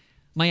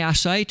 May I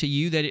say to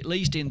you that at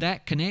least in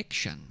that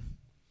connection,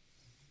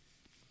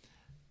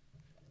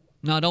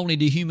 not only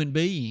do human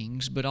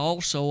beings, but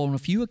also on a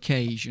few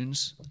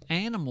occasions,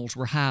 animals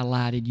were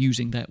highlighted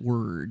using that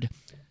word.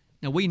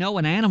 Now we know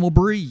an animal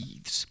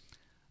breathes.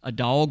 A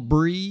dog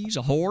breathes,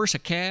 a horse, a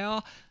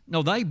cow.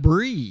 No, they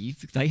breathe.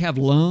 They have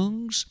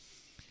lungs.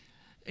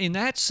 In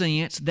that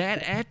sense,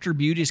 that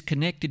attribute is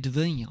connected to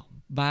them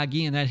by,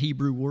 again, that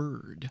Hebrew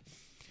word.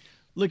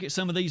 Look at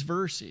some of these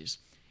verses.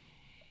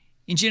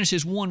 In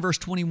Genesis 1, verse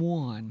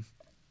 21,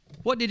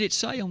 what did it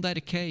say on that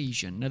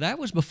occasion? Now, that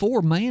was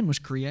before man was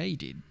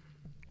created.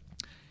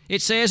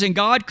 It says, "And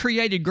God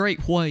created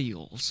great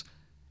whales,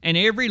 and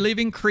every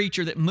living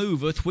creature that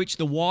moveth, which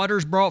the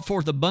waters brought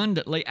forth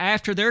abundantly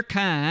after their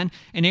kind,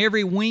 and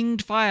every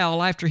winged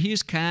fowl after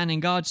his kind,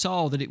 and God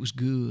saw that it was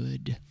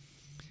good."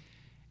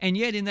 And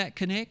yet in that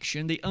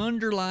connection, the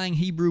underlying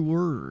Hebrew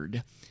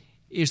word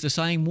is the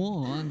same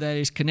one that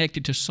is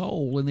connected to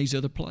soul in these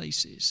other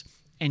places.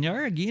 And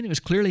there again, it was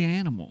clearly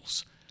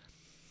animals.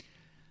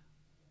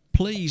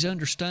 Please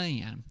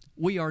understand,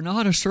 we are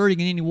not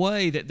asserting in any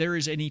way that there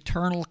is an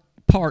eternal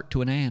part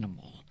to an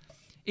animal.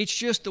 It's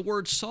just the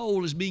word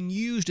soul is being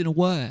used in a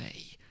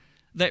way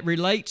that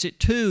relates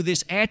it to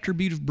this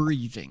attribute of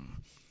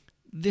breathing,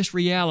 this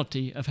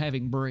reality of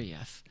having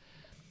breath.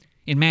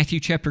 In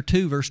Matthew chapter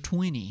 2, verse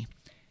 20,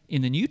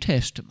 in the New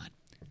Testament,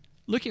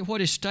 look at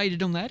what is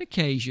stated on that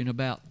occasion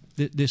about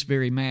this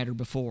very matter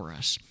before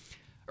us.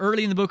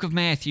 Early in the book of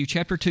Matthew,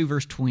 chapter 2,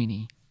 verse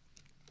 20.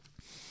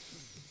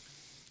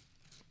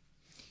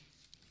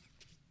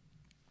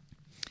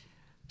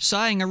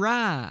 Saying,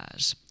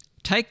 "Arise,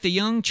 take the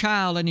young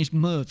child and his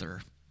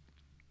mother,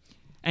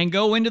 and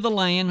go into the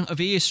land of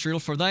Israel,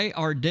 for they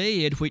are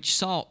dead which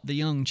sought the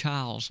young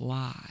child's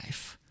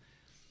life."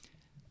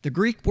 The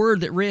Greek word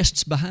that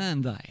rests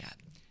behind that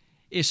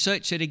is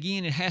such that,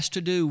 again, it has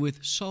to do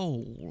with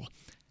soul.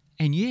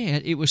 And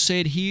yet, it was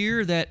said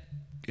here that,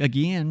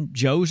 again,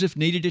 Joseph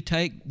needed to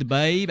take the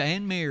babe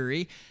and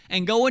Mary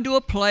and go into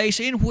a place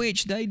in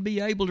which they'd be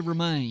able to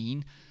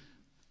remain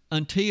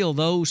until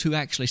those who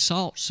actually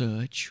sought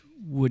such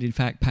would in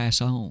fact pass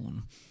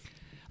on.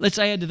 Let's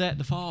add to that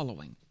the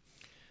following.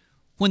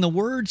 When the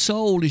word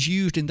soul is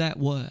used in that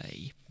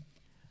way,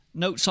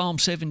 note Psalm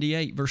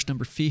 78, verse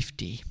number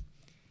 50.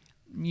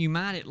 You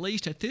might at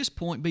least at this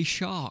point be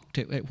shocked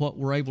at what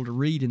we're able to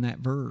read in that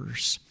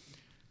verse.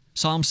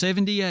 Psalm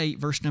 78,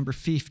 verse number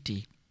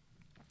 50.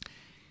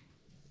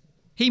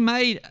 He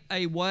made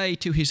a way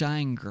to his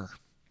anger.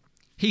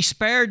 He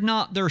spared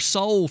not their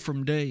soul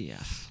from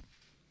death,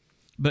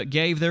 but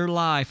gave their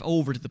life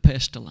over to the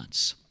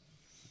pestilence.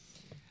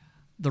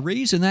 The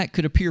reason that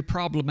could appear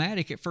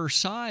problematic at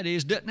first sight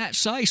is, doesn't that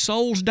say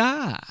souls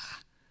die?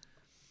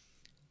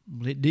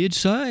 Well, it did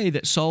say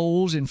that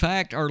souls, in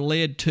fact, are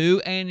led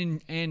to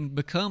and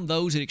become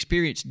those that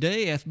experience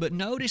death, but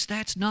notice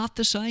that's not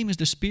the same as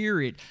the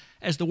spirit,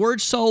 as the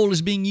word soul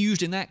is being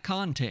used in that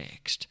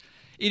context.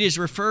 It is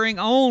referring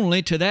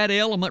only to that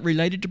element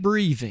related to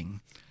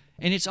breathing,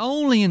 and it's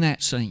only in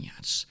that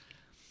sense.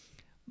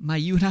 May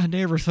you and I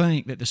never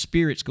think that the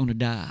spirit's going to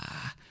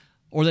die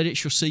or that it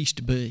shall cease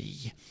to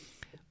be,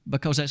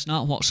 because that's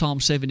not what Psalm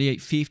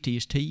 78:50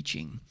 is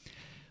teaching.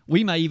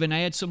 We may even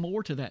add some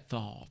more to that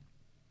thought.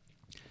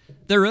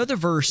 There are other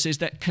verses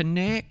that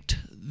connect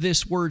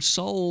this word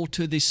soul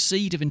to the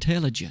seat of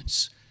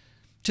intelligence,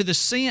 to the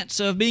sense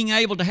of being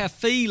able to have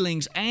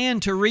feelings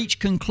and to reach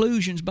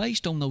conclusions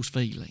based on those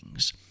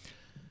feelings.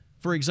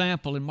 For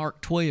example, in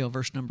Mark 12,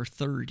 verse number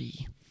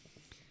 30,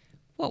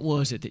 what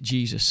was it that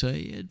Jesus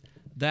said?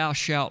 Thou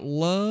shalt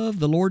love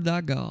the Lord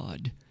thy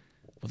God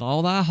with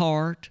all thy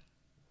heart,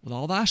 with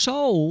all thy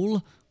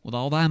soul, with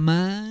all thy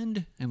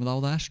mind, and with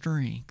all thy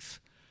strength.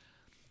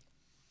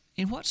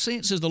 In what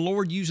sense is the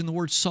Lord using the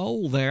word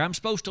soul there? I'm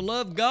supposed to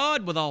love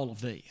God with all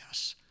of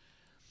this.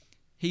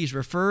 He's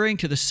referring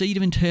to the seat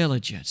of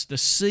intelligence, the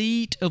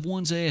seat of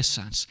one's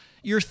essence,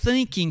 your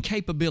thinking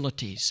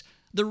capabilities,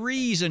 the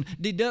reason,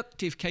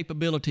 deductive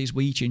capabilities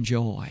we each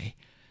enjoy.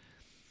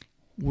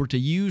 We're to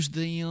use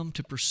them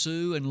to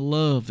pursue and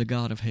love the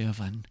God of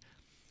heaven.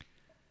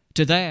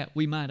 To that,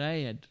 we might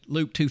add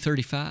Luke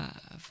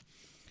 2:35.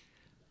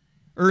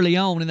 Early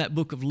on in that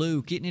book of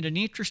Luke, isn't it an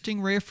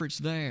interesting reference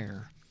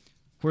there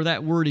where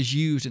that word is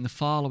used in the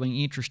following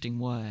interesting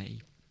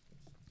way?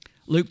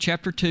 Luke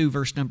chapter 2,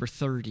 verse number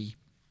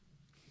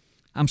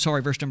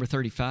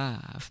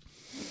 35.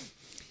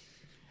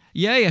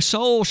 Yea, a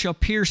soul shall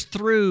pierce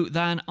through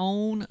thine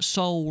own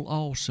soul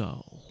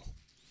also.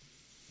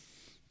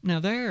 Now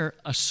there,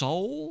 a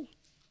soul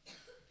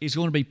is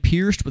going to be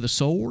pierced with a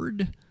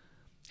sword?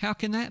 How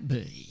can that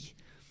be?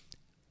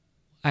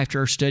 After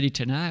our study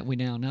tonight, we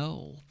now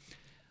know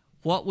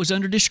what was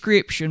under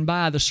description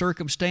by the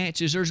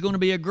circumstances. There's going to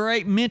be a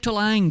great mental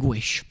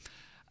anguish,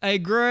 a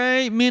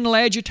great mental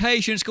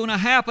agitation. It's going to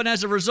happen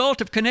as a result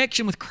of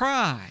connection with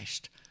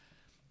Christ.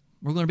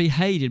 We're going to be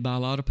hated by a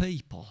lot of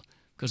people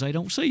because they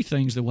don't see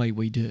things the way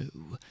we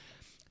do.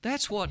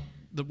 That's what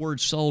the word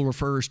soul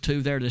refers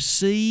to there, the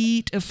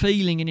seat of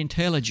feeling and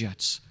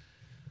intelligence.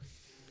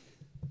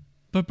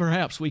 But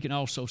perhaps we can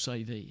also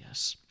say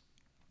this.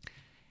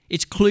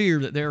 It's clear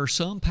that there are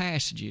some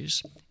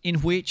passages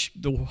in which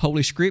the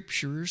Holy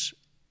Scriptures,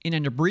 in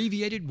an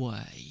abbreviated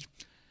way,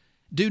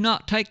 do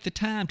not take the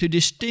time to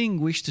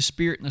distinguish the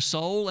spirit and the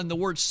soul, and the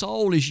word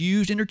soul is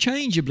used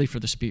interchangeably for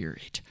the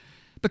spirit.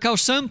 Because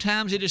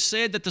sometimes it is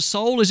said that the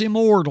soul is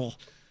immortal,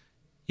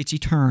 it's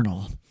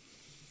eternal.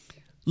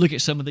 Look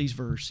at some of these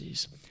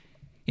verses.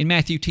 In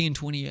Matthew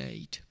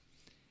 10:28,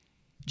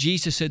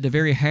 Jesus said, the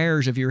very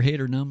hairs of your head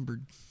are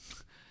numbered.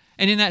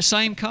 And in that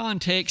same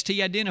context,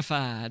 he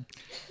identified,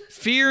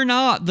 fear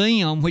not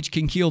them which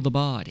can kill the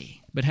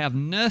body, but have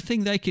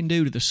nothing they can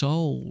do to the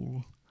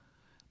soul,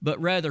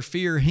 but rather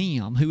fear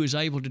him who is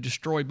able to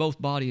destroy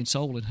both body and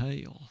soul in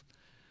hell.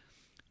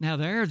 Now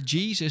there,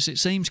 Jesus, it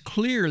seems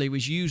clearly,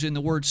 was using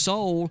the word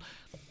soul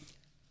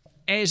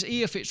as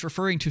if it's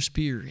referring to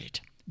spirit.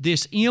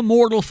 This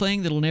immortal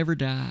thing that'll never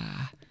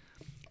die.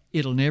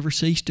 It'll never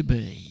cease to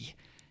be.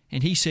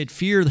 And he said,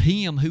 fear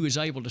him who is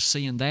able to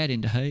send that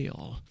into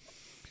hell.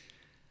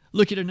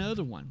 Look at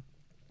another one.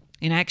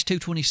 In Acts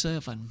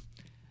 2:27.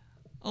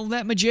 On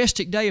that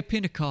majestic day of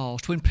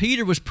Pentecost, when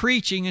Peter was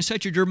preaching in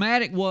such a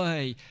dramatic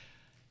way,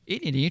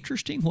 isn't it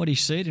interesting what he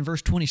said in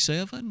verse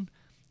 27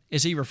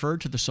 as he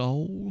referred to the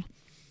soul?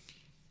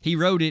 He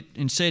wrote it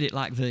and said it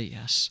like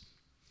this.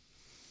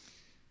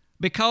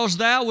 Because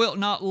thou wilt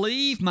not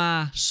leave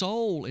my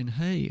soul in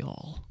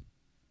hell.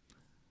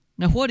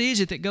 Now what is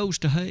it that goes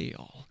to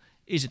hell?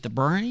 Is it the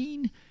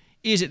brain?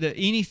 Is it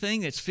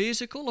anything that's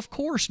physical? Of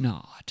course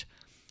not.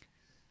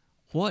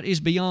 What is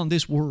beyond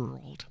this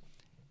world?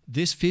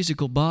 This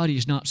physical body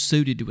is not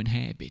suited to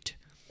inhabit.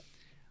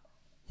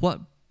 What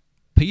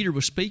Peter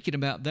was speaking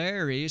about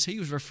there is he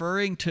was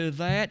referring to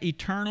that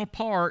eternal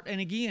part, and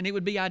again, it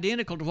would be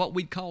identical to what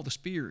we'd call the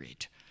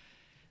spirit.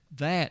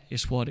 That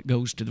is what it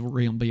goes to the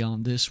realm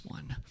beyond this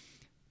one.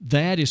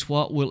 That is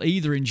what will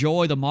either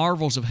enjoy the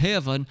marvels of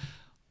heaven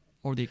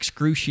or the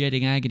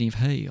excruciating agony of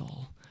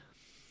hell.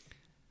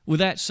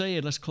 With that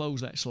said, let's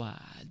close that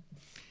slide.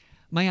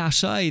 May I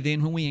say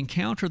then, when we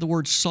encounter the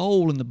word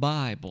soul in the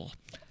Bible,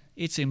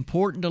 it's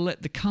important to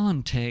let the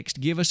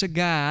context give us a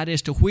guide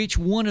as to which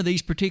one of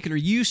these particular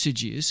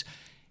usages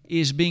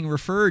is being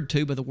referred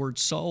to by the word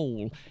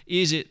soul.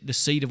 Is it the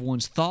seat of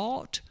one's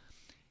thought?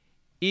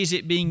 Is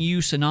it being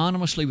used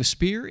synonymously with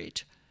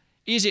spirit?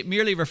 Is it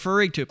merely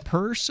referring to a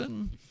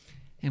person?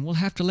 And we'll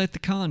have to let the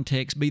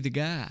context be the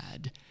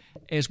guide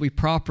as we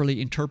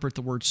properly interpret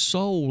the word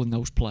soul in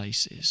those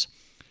places.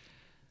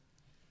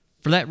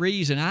 For that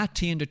reason, I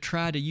tend to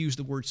try to use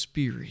the word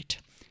spirit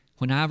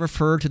when I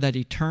refer to that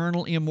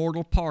eternal,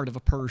 immortal part of a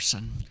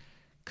person,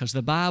 because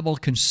the Bible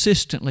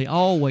consistently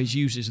always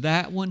uses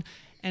that one,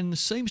 and there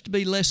seems to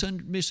be less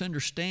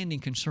misunderstanding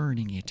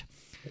concerning it.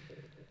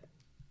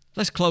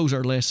 Let's close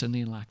our lesson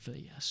then like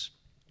this.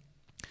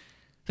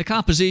 The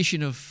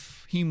composition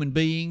of human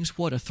beings,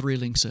 what a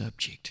thrilling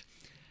subject.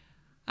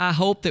 I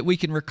hope that we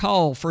can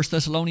recall 1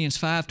 Thessalonians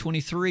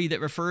 5:23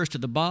 that refers to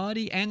the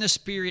body and the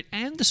spirit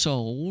and the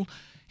soul,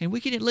 and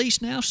we can at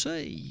least now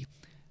see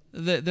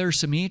that there's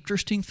some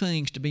interesting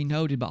things to be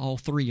noted by all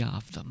three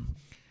of them.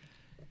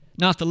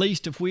 Not the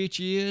least of which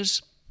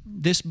is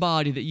this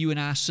body that you and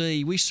I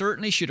see. We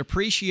certainly should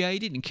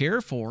appreciate it and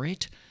care for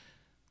it,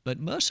 but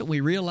mustn't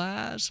we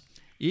realize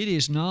it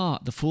is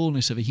not the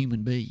fullness of a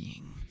human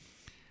being?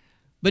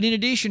 But in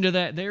addition to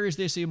that, there is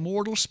this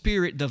immortal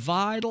spirit, the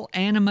vital,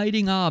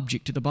 animating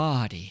object to the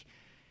body.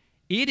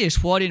 It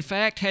is what, in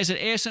fact, has an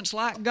essence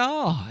like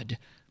God.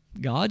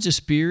 God's a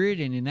spirit,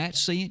 and in that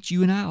sense,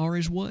 you and I are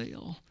as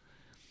well.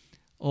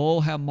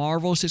 Oh, how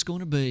marvelous it's going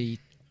to be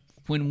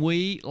when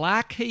we,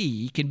 like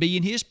He, can be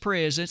in His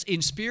presence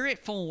in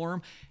spirit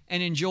form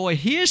and enjoy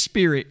His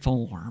spirit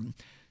form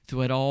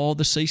throughout all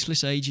the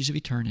ceaseless ages of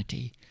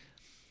eternity.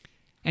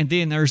 And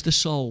then there's the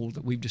soul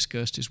that we've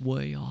discussed as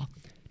well,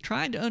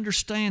 trying to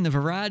understand the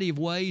variety of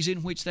ways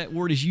in which that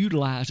word is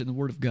utilized in the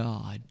Word of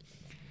God.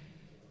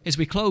 As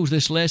we close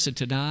this lesson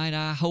tonight,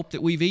 I hope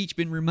that we've each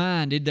been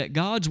reminded that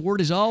God's Word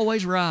is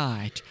always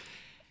right.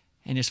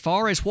 And as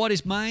far as what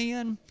is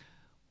man,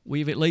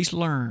 we've at least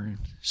learned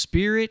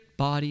spirit,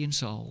 body, and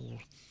soul.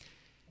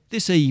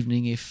 This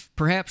evening, if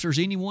perhaps there's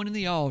anyone in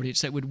the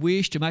audience that would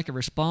wish to make a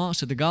response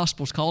to the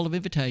gospel's call of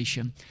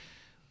invitation,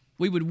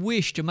 we would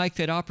wish to make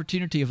that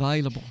opportunity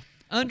available,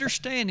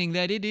 understanding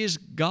that it is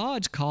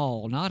God's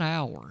call, not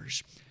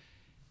ours.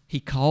 He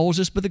calls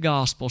us by the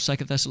gospel,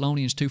 2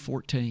 Thessalonians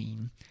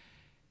 2:14.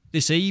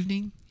 This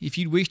evening, if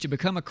you'd wish to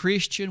become a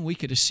Christian, we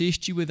could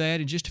assist you with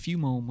that in just a few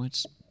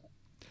moments.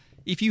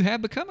 If you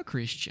have become a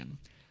Christian,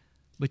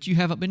 but you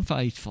haven't been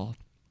faithful,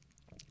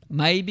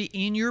 maybe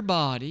in your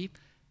body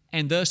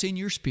and thus in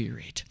your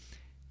spirit,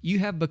 you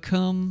have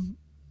become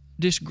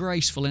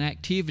disgraceful in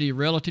activity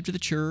relative to the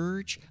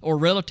church or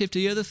relative to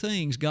the other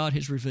things God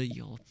has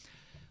revealed.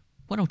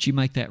 Why don't you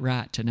make that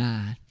right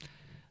tonight?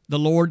 The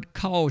Lord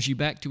calls you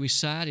back to His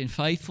side in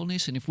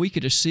faithfulness, and if we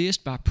could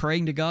assist by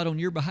praying to God on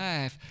your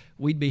behalf,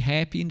 we'd be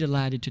happy and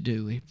delighted to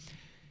do it.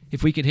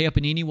 If we could help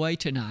in any way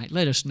tonight,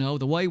 let us know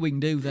the way we can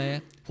do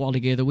that while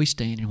together we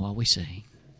stand and while we sing.